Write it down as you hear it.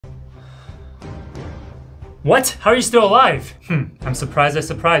What? How are you still alive? I'm surprised I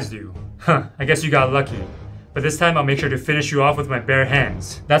surprised you. Huh, I guess you got lucky. But this time I'll make sure to finish you off with my bare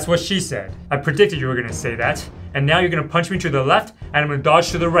hands. That's what she said. I predicted you were gonna say that. And now you're gonna punch me to the left, and I'm gonna dodge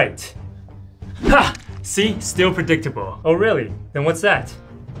to the right. Ha! See? Still predictable. Oh really? Then what's that?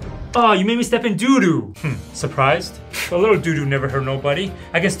 Oh, you made me step in doo-doo! Surprised? A little doo-doo never hurt nobody.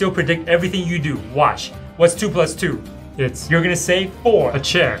 I can still predict everything you do. Watch. What's 2 plus 2? You're gonna say 4. A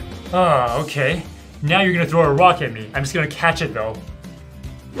chair. Ah, okay. Now you're gonna throw a rock at me. I'm just gonna catch it though.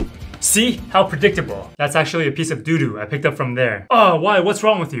 See? How predictable. That's actually a piece of doo-doo I picked up from there. Oh, why? What's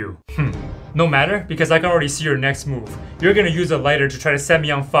wrong with you? No matter, because I can already see your next move. You're gonna use a lighter to try to set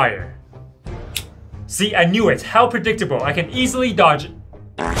me on fire. See, I knew it. How predictable. I can easily dodge it.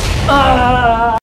 Ah!